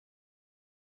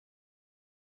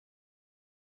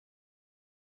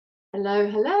Hello,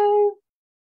 hello.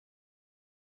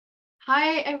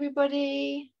 Hi,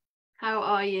 everybody. How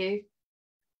are you?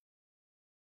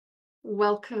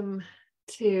 Welcome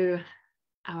to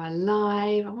our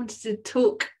live. I wanted to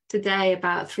talk today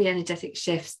about 3 energetic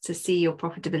shifts to see your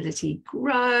profitability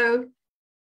grow.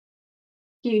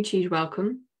 Huge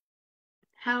welcome.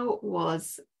 How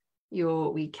was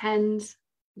your weekend?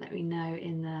 Let me know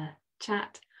in the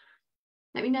chat.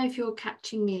 Let me know if you're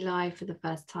catching me live for the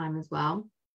first time as well.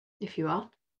 If you are,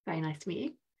 very nice to meet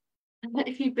you. And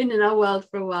if you've been in our world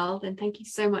for a while, then thank you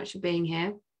so much for being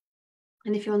here.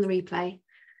 And if you're on the replay,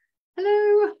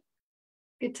 hello,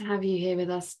 good to have you here with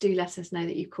us. Do let us know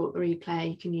that you caught the replay.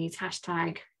 You can use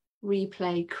hashtag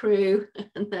replay crew,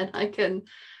 and then I can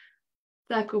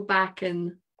circle back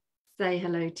and say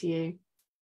hello to you.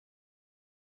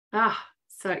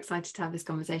 So excited to have this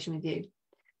conversation with you.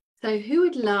 So who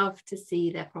would love to see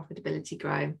their profitability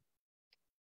grow?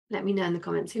 Let me know in the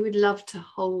comments. Who would love to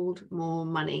hold more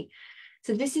money?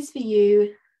 So this is for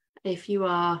you if you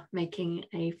are making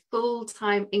a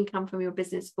full-time income from your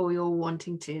business or you're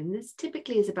wanting to. And this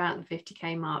typically is about the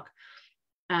 50K mark.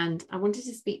 And I wanted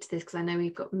to speak to this because I know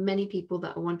we've got many people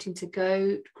that are wanting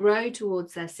to grow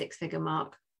towards their 6-figure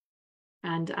mark.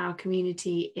 And our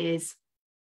community is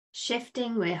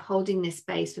shifting. We're holding this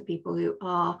space for people who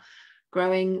are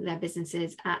growing their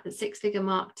businesses at the 6-figure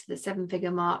mark to the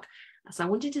 7-figure mark. So I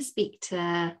wanted to speak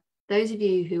to those of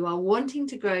you who are wanting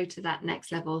to grow to that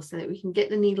next level so that we can get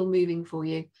the needle moving for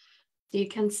you. So you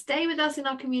can stay with us in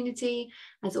our community,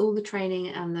 as all the training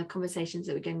and the conversations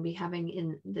that we're going to be having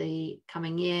in the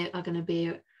coming year are going to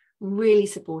be really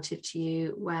supportive to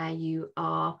you, where you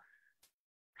are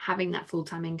having that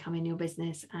full-time income in your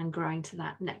business and growing to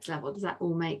that next level. Does that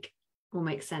all make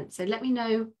sense? So let me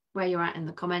know where you're at in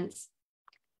the comments.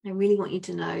 I really want you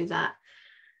to know that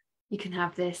you can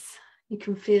have this. You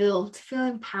can feel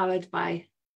empowered by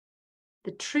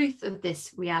the truth of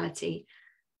this reality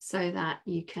so that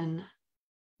you can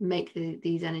make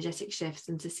these energetic shifts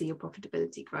and to see your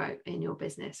profitability grow in your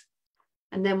business.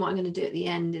 And then what I'm going to do at the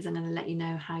end is I'm going to let you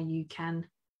know how you can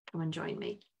come and join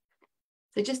me.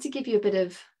 So just to give you a bit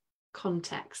of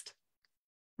context,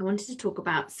 I wanted to talk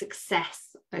about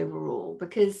success overall,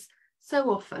 because so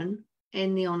often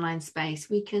in the online space,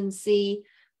 we can see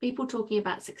people talking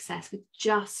about success with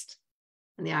just,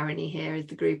 and the irony here is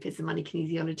the group is the money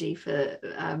kinesiology for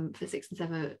 6 and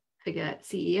 7-figure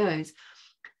CEOs.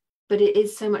 But it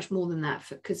is so much more than that,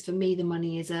 because for me, the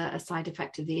money is a side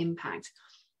effect of the impact.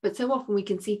 But so often we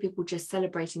can see people just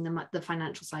celebrating the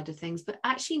financial side of things, but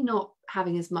actually not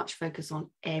having as much focus on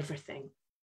everything.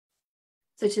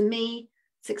 So to me,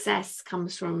 success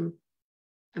comes from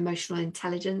emotional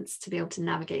intelligence, to be able to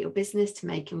navigate your business, to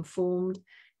make informed,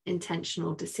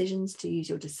 intentional decisions, to use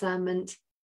your discernment,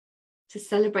 to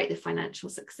celebrate the financial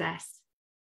success,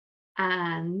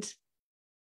 and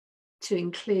to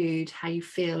include how you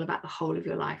feel about the whole of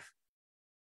your life.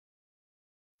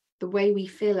 The way we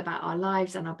feel about our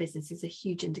lives and our business is a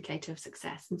huge indicator of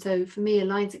success. And so for me,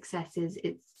 aligned success is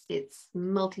it's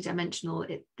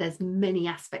multidimensional. There's many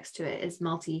aspects to it. It's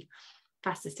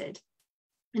multifaceted.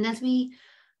 And as we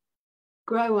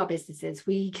grow our businesses,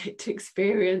 we get to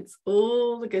experience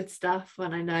all the good stuff.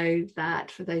 And I know that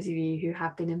for those of you who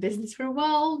have been in business for a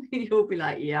while, you'll be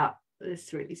like, yeah,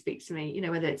 this really speaks to me. You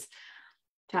know, whether it's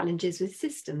challenges with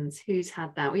systems, who's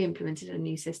had that? We implemented a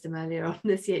new system earlier on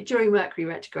this year during Mercury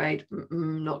retrograde.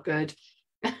 Not good.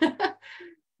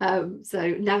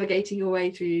 So navigating your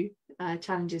way through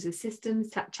challenges with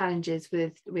systems, challenges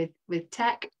with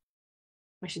tech.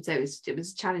 I should say it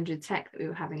was a challenge with tech that we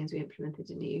were having as we implemented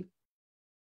a new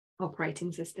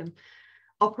operating system.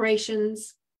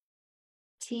 Operations,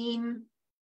 team,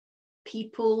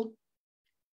 people,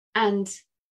 and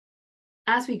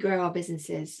as we grow our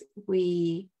businesses,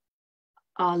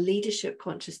 our leadership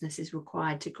consciousness is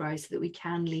required to grow so that we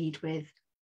can lead with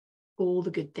all the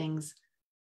good things,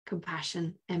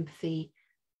 compassion, empathy,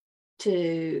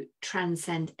 to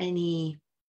transcend any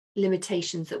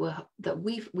limitations that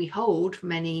we hold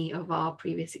from any of our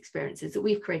previous experiences that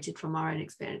we've created from our own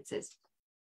experiences.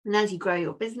 And as you grow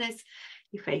your business,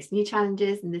 you face new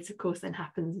challenges, and this, of course, then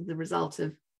happens as a result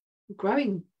of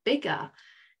growing bigger.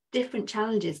 Different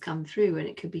challenges come through, and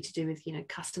it could be to do with,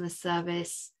 customer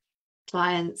service,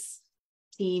 clients,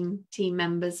 team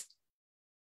members,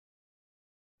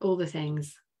 all the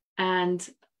things. And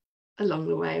along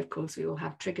the way, of course, we all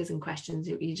have triggers and questions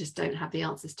that you just don't have the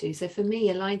answers to. So for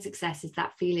me, aligned success is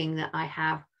that feeling that I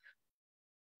have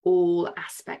all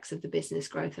aspects of the business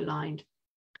growth aligned.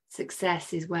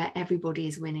 Success is where everybody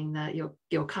is winning,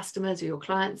 your customers or your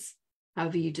clients,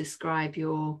 however you describe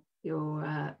your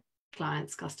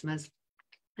clients, customers,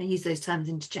 I use those terms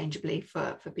interchangeably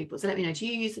for people. So let me know, do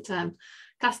you use the term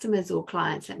customers or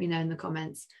clients? Let me know in the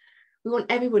comments. We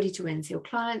want everybody to win. So your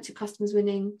clients, your customers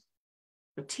winning,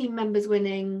 your team members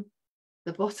winning,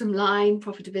 the bottom line,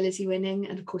 profitability winning,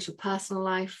 and of course your personal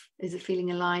life. Is it feeling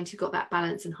aligned? You've got that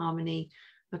balance and harmony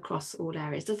across all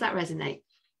areas. Does that resonate?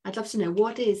 I'd love to know,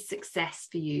 what is success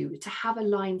for you? To have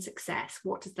aligned success,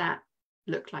 what does that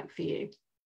look like for you?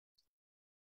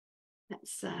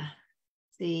 Let's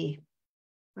see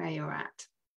where you're at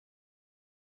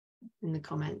in the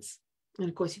comments. And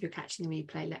of course, if you're catching the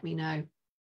replay, let me know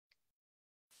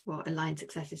what aligned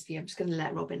success is for you. I'm just going to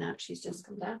let Robin out. She's just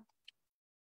come down.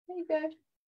 There you go.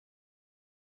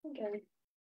 Okay.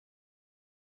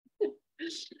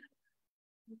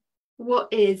 What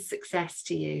is success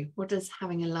to you? What does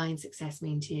having aligned success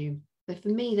mean to you? So for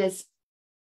me, there's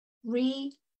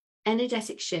 3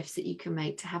 energetic shifts that you can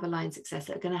make to have aligned success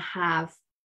that are going to have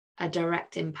a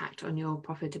direct impact on your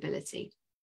profitability.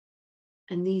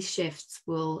 And these shifts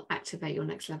will activate your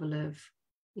next level of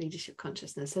leadership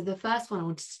consciousness. So the first one I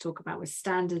wanted to talk about was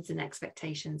standards and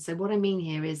expectations. So what I mean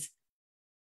here is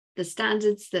the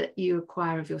standards that you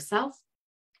acquire of yourself,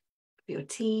 for your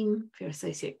team, for your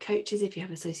associate coaches, if you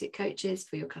have associate coaches,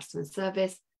 for your customer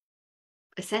service.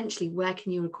 Essentially, where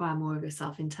can you require more of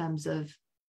yourself in terms of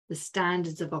the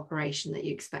standards of operation that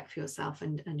you expect for yourself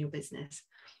and your business?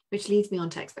 Which leads me on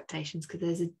to expectations,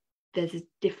 because there's a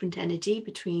different energy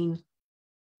between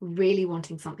really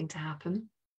wanting something to happen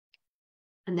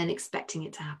and then expecting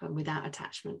it to happen without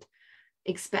attachment,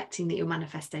 expecting that your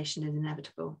manifestation is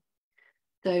inevitable.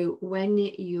 So when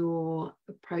you're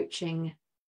approaching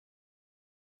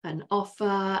an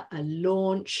offer, a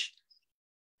launch,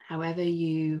 however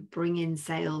you bring in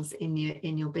sales in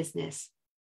your business,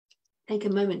 take a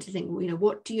moment to think,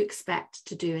 what do you expect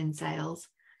to do in sales?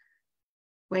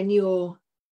 When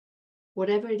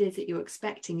whatever it is that you're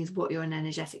expecting is what you're an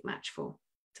energetic match for.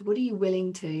 So what are you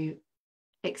willing to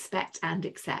expect and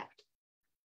accept?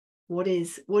 What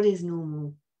is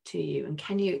normal to you? And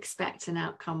can you expect an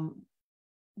outcome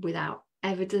without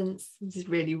evidence? This is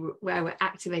really where we're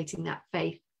activating that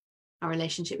faith, our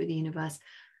relationship with the universe,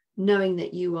 knowing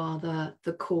that you are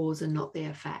the cause and not the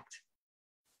effect.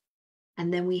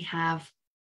 And then we have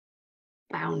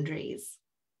boundaries.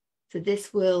 So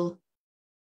this will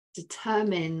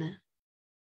determine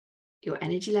your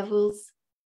energy levels,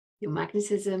 your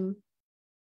magnetism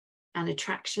and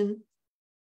attraction,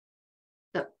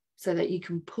 so that you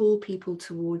can pull people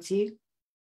towards you.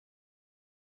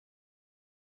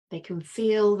 They can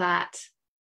feel that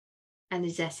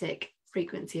energetic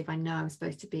frequency. If I know I'm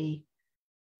supposed to be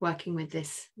working with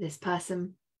this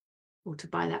person, or to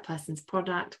buy that person's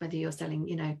product, whether you're selling,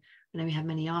 I know we have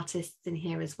many artists in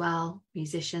here as well,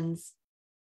 musicians,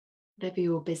 whatever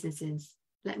your business is,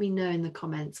 let me know in the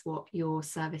comments what your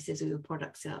services or your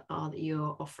products are that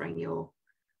you're offering your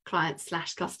clients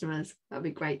 / customers. That'd be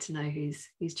great to know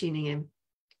who's tuning in.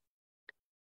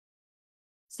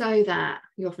 So that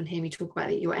you often hear me talk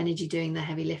about your energy doing the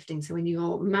heavy lifting. So when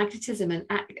your magnetism and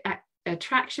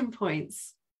attraction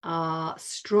points are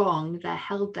strong, they're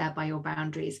held there by your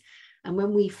boundaries. And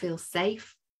when we feel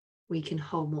safe, we can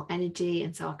hold more energy.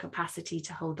 And so our capacity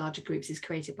to hold larger groups is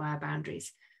created by our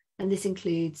boundaries. And this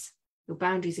includes, your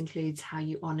boundaries includes how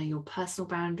you honor your personal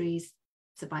boundaries.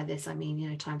 So by this, I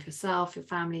mean, time for yourself, your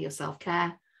family, your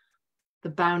self-care, the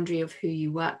boundary of who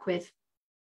you work with,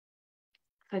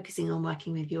 focusing on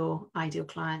working with your ideal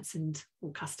clients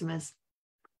or customers.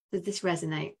 Does this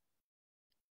resonate?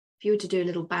 If you were to do a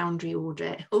little boundary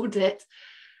audit,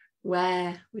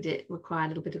 where would it require a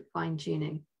little bit of fine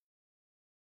tuning?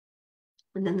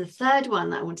 And then the third one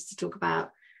that I wanted to talk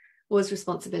about was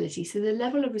responsibility. So the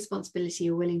level of responsibility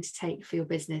you're willing to take for your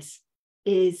business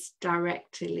is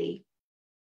directly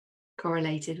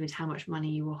correlated with how much money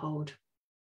you will hold,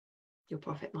 your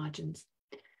profit margins.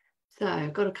 So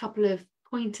I've got a couple of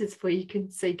pointers for you,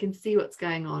 so you can see what's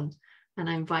going on. And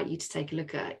I invite you to take a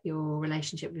look at your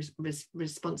relationship with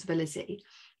responsibility.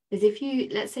 Is if you,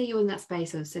 let's say you're in that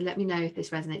space of, so let me know if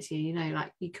this resonates with you,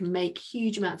 like you can make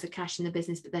huge amounts of cash in the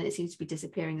business, but then it seems to be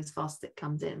disappearing as fast as it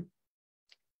comes in.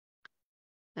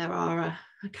 There are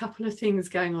a couple of things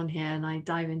going on here, and I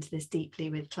dive into this deeply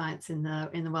with clients in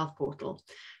the wealth portal.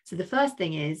 So the first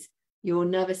thing is your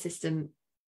nervous system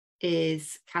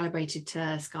is calibrated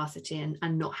to scarcity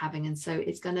and not having, and so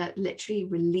it's going to literally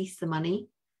release the money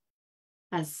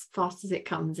as fast as it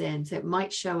comes in. So it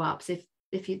might show up. So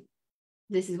if you,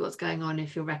 this is what's going on,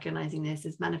 if you're recognizing this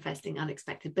as manifesting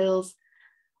unexpected bills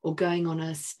or going on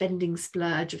a spending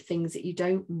splurge of things that you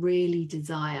don't really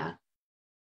desire,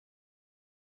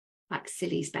 like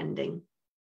silly spending.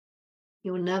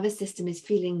 Your nervous system is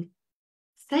feeling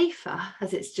safer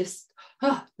as it's just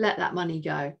let that money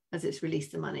go as it's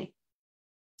released the money.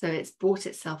 So it's brought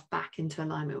itself back into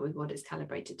alignment with what it's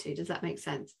calibrated to. Does that make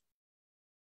sense?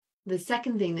 The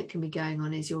second thing that can be going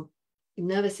on is your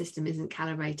nervous system isn't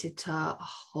calibrated to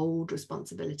hold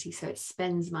responsibility. So it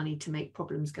spends money to make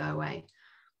problems go away.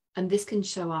 And this can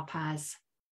show up as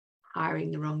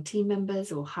hiring the wrong team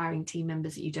members, or hiring team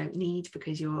members that you don't need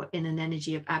because you're in an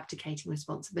energy of abdicating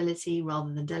responsibility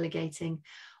rather than delegating,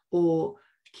 or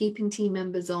keeping team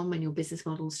members on when your business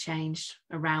model's changed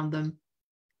around them,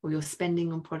 or you're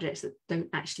spending on projects that don't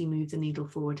actually move the needle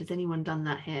forward. Has anyone done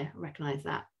that here? Recognize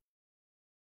that?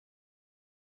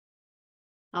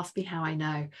 Ask me how I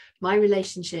know. My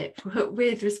relationship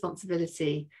with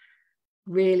responsibility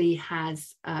really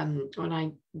has, when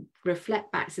I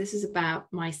reflect back, so this is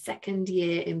about my second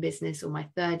year in business, or my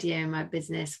third year in my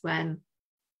business, when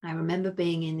I remember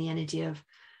being in the energy of,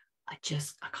 I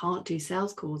can't do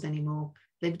sales calls anymore.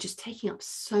 They were just taking up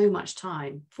so much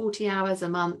time, 40 hours a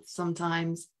month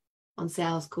sometimes on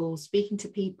sales calls, speaking to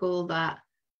people that,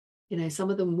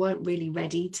 some of them weren't really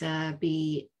ready to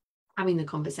be having the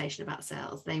conversation about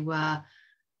sales. They were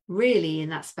really in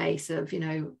that space of,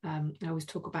 I always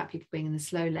talk about people being in the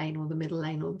slow lane or the middle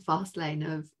lane or the fast lane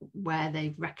of where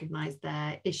they've recognized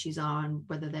their issues are and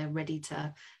whether they're ready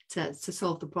to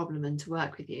solve the problem and to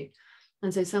work with you.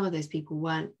 And so some of those people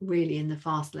weren't really in the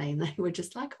fast lane. They were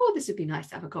just like, oh, this would be nice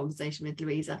to have a conversation with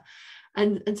Louisa.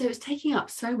 And so it was taking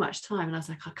up so much time. And I was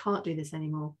like, I can't do this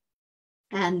anymore.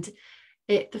 And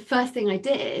the first thing I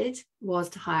did was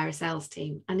to hire a sales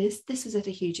team. And this was at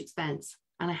a huge expense.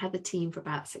 And I had the team for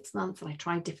about 6 months, and I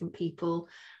tried different people.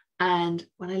 And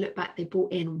when I look back, they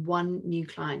brought in one new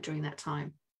client during that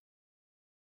time.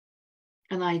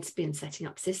 And I'd been setting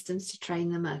up systems to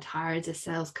train them. I'd hired a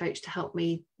sales coach to help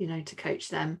me, to coach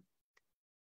them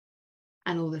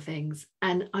and all the things.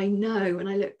 And I know when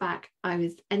I look back, I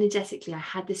was energetically, I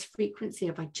had this frequency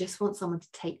of, I just want someone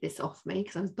to take this off me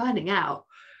because I was burning out.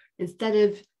 Instead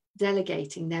of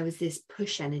delegating, there was this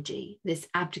push energy, this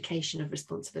abdication of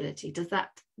responsibility. Does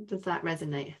that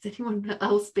resonate? Has anyone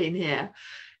else been here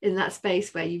in that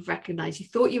space where you've recognized you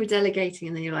thought you were delegating,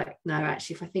 and then you're like, no,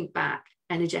 actually, if I think back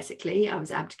energetically, I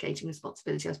was abdicating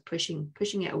responsibility. I was pushing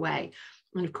it away.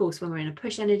 And of course, when we're in a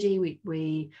push energy,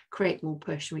 we create more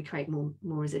push and we create more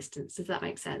resistance. Does that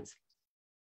make sense?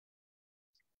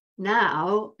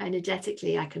 Now,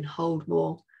 energetically, I can hold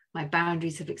more. My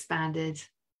boundaries have expanded.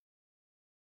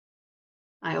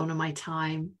 I honor my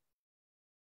time.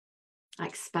 I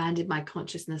expanded my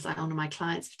consciousness. I honor my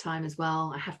clients for time as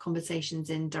well. I have conversations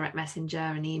in direct messenger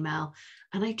and email,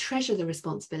 and I treasure the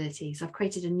responsibility. So I've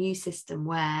created a new system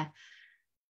where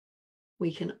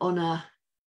we can honor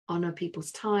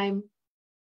people's time,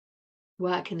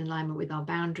 work in alignment with our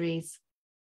boundaries,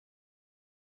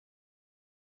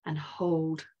 and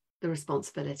hold the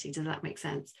responsibility. Does that make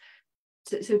sense?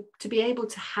 So to be able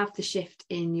to have the shift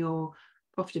in your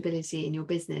profitability in your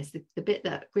business, the bit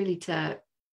that really to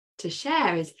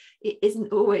share is, it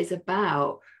isn't always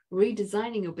about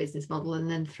redesigning your business model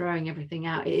and then throwing everything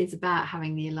out. It is about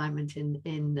having the alignment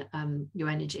in your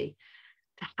energy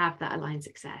to have that aligned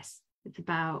success. It's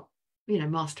about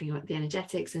mastering the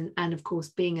energetics and of course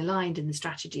being aligned in the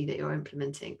strategy that you're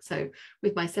implementing. So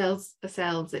with my sales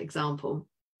example,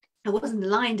 I wasn't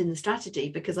aligned in the strategy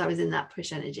because I was in that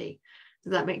push energy.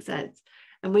 Does that make sense?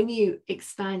 And when you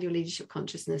expand your leadership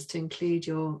consciousness to include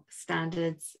your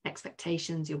standards,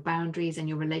 expectations, your boundaries, and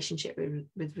your relationship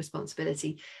with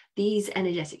responsibility, these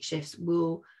energetic shifts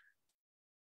will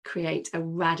create a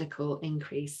radical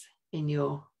increase in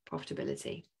your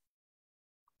profitability.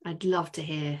 I'd love to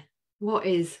hear what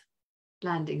is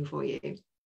landing for you.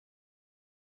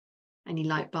 Any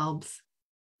light bulbs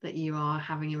that you are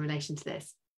having in relation to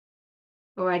this?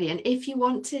 Alrighty, and if you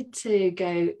wanted to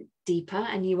go deeper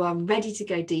and you are ready to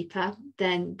go deeper,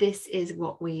 then this is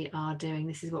what we are doing.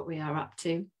 This is what we are up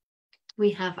to.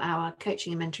 We have our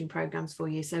coaching and mentoring programs for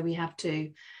you. So we have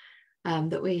two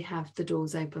that we have the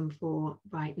doors open for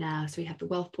right now. So we have the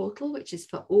Wealth Portal, which is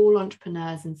for all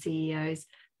entrepreneurs and CEOs.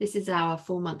 This is our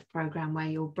 4-month program where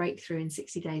you'll break through in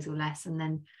 60 days or less, and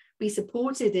then be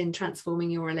supported in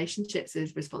transforming your relationships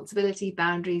with responsibility,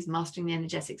 boundaries, mastering the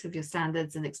energetics of your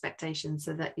standards and expectations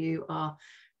so that you are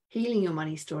healing your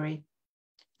money story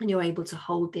and you're able to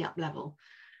hold the up level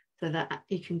so that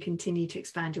you can continue to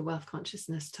expand your wealth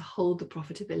consciousness, to hold the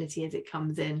profitability as it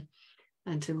comes in,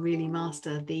 and to really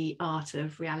master the art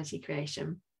of reality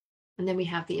creation. And then we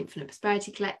have the Infinite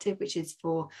Prosperity Collective, which is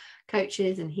for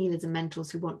coaches and healers and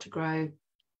mentors who want to grow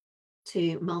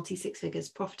to multi-6 figures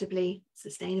profitably,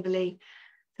 sustainably.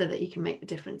 so that you can make the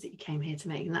difference that you came here to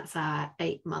make. And that's our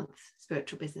 8-month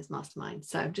spiritual business mastermind.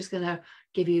 So I'm just going to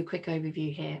give you a quick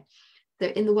overview here. So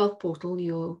in the Wealth Portal,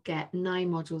 you'll get 9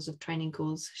 modules of training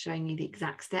calls showing you the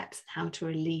exact steps, how to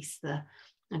release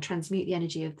and transmute the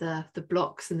energy of the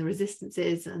blocks and the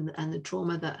resistances and the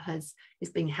trauma that is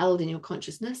being held in your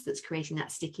consciousness, that's creating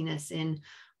that stickiness in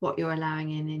what you're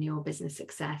allowing in your business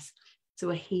success. So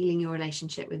we're healing your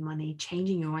relationship with money,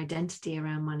 changing your identity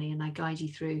around money, and I guide you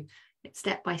through it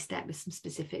step by step with some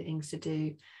specific things to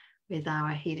do with our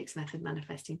Helix method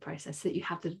manifesting process, so that you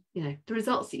have the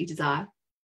results that you desire.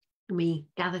 And we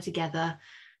gather together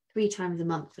 3 times a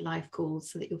month for live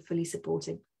calls so that you're fully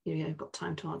supported. You've got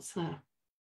time to answer,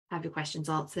 have your questions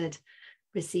answered,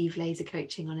 receive laser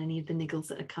coaching on any of the niggles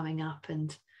that are coming up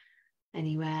and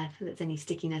anywhere that's any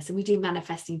stickiness. And we do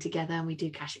manifesting together, and we do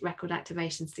Akashic record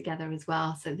activations together as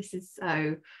well. So this is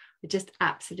I just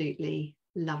absolutely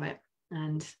love it.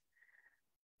 And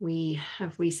we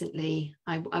have recently,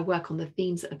 I work on the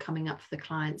themes that are coming up for the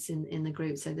clients in the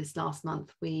group. So this last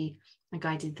month, I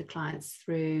guided the clients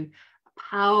through a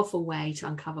powerful way to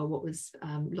uncover what was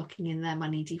locking in their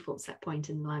money default set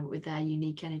point in alignment with their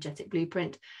unique energetic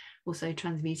blueprint. Also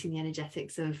transmuting the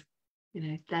energetics of,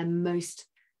 their most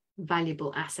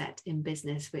valuable asset in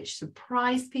business, which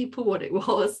surprised people what it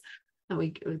was. And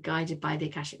we were guided by the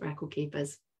Akashic record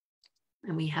keepers.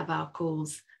 And we have our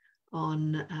calls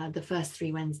on the first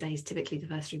 3 Wednesdays, typically the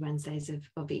first 3 Wednesdays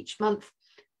of each month.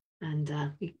 And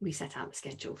we set out the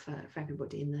schedule for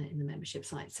everybody in the membership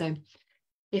site. So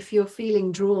if you're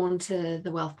feeling drawn to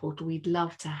the Wealth Portal, we'd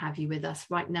love to have you with us.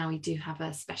 Right now, we do have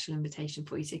a special invitation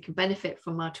for you, so you can benefit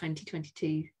from our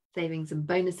 2022 savings and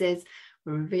bonuses.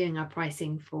 We're reviewing our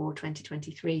pricing for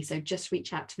 2023. So just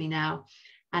reach out to me now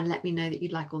and let me know that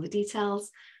you'd like all the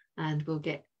details, and we'll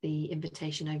get the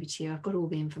invitation over to you. I've got all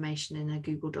the information in a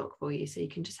Google Doc for you, so you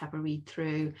can just have a read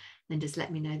through and just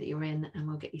let me know that you're in, and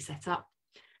we'll get you set up.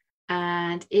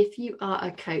 And if you are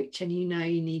a coach and you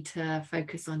need to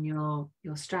focus on your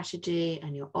strategy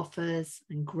and your offers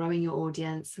and growing your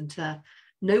audience, and to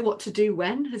know what to do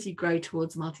when as you grow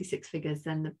towards multi-6 figures,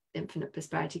 then the Infinite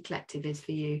Prosperity Collective is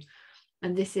for you.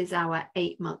 And this is our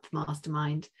 8-month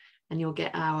mastermind, and you'll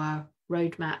get our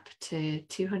roadmap to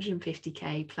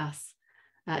 250k plus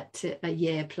to a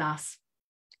year plus,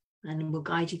 and we'll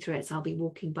guide you through it. So I'll be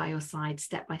walking by your side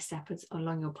step by step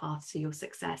along your path to your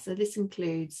success. So this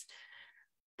includes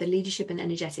the leadership and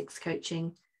energetics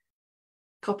coaching,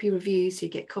 copy reviews, so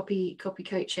you get copy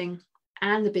coaching,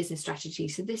 and the business strategy.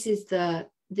 So this is the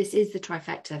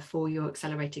trifecta for your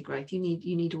accelerated growth. You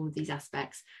need all of these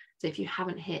aspects. So if you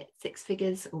haven't hit 6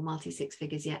 figures or multi-6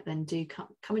 figures yet, then do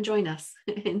come and join us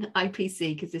in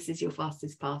IPC, because this is your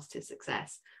fastest path to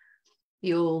success.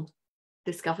 You'll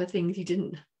discover things you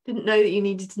didn't know that you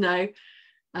needed to know,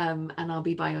 and I'll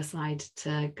be by your side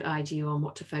to guide you on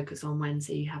what to focus on when,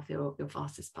 so you have your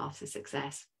fastest path to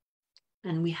success.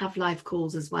 And we have live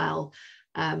calls as well,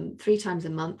 3 times a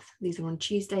month. These are on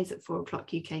Tuesdays at 4 o'clock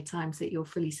UK time, so that you're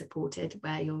fully supported,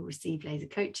 where you'll receive laser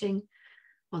coaching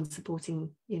on supporting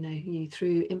you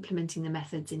through implementing the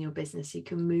methods in your business. You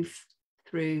can move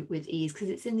through with ease, because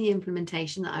it's in the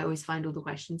implementation that I always find all the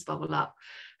questions bubble up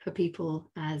for people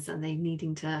and they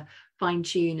needing to fine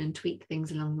tune and tweak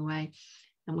things along the way.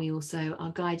 And we also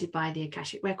are guided by the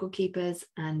Akashic record keepers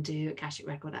and do Akashic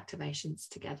record activations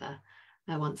together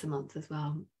once a month as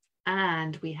well.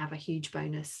 And we have a huge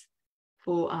bonus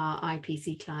for our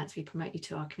IPC clients. We promote you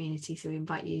to our community, so we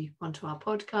invite you onto our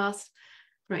podcast,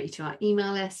 promote you to our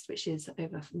email list, which is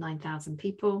over 9,000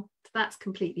 people. So that's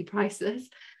completely priceless.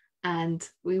 And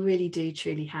we really do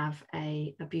truly have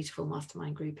a beautiful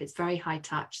mastermind group. It's very high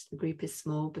touch. The group is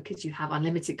small because you have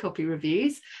unlimited copy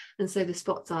reviews. And so the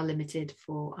spots are limited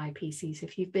for IPC. So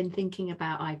if you've been thinking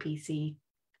about IPC,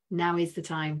 now is the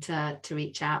time to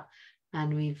reach out.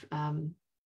 And we've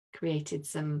created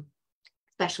some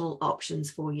special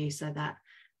options for you so that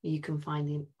you can find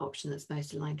the option that's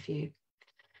most aligned for you.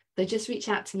 So just reach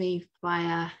out to me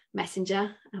via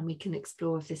Messenger, and we can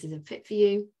explore if this is a fit for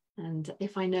you. And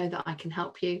if I know that I can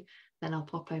help you, then I'll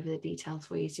pop over the details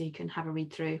for you, so you can have a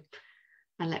read through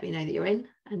and let me know that you're in,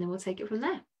 and then we'll take it from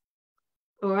there.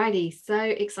 Alrighty, so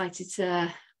excited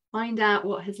to find out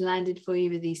what has landed for you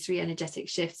with these 3 energetic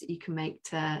shifts that you can make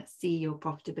to see your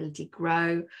profitability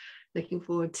grow. Looking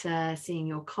forward to seeing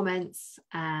your comments,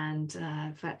 and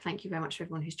thank you very much for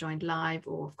everyone who's joined live,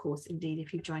 or of course, indeed,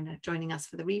 if you've joining us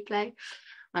for the replay.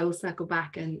 I will circle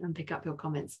back and pick up your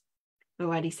comments.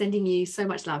 Alrighty, sending you so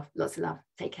much love, lots of love.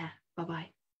 Take care.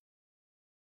 Bye-bye.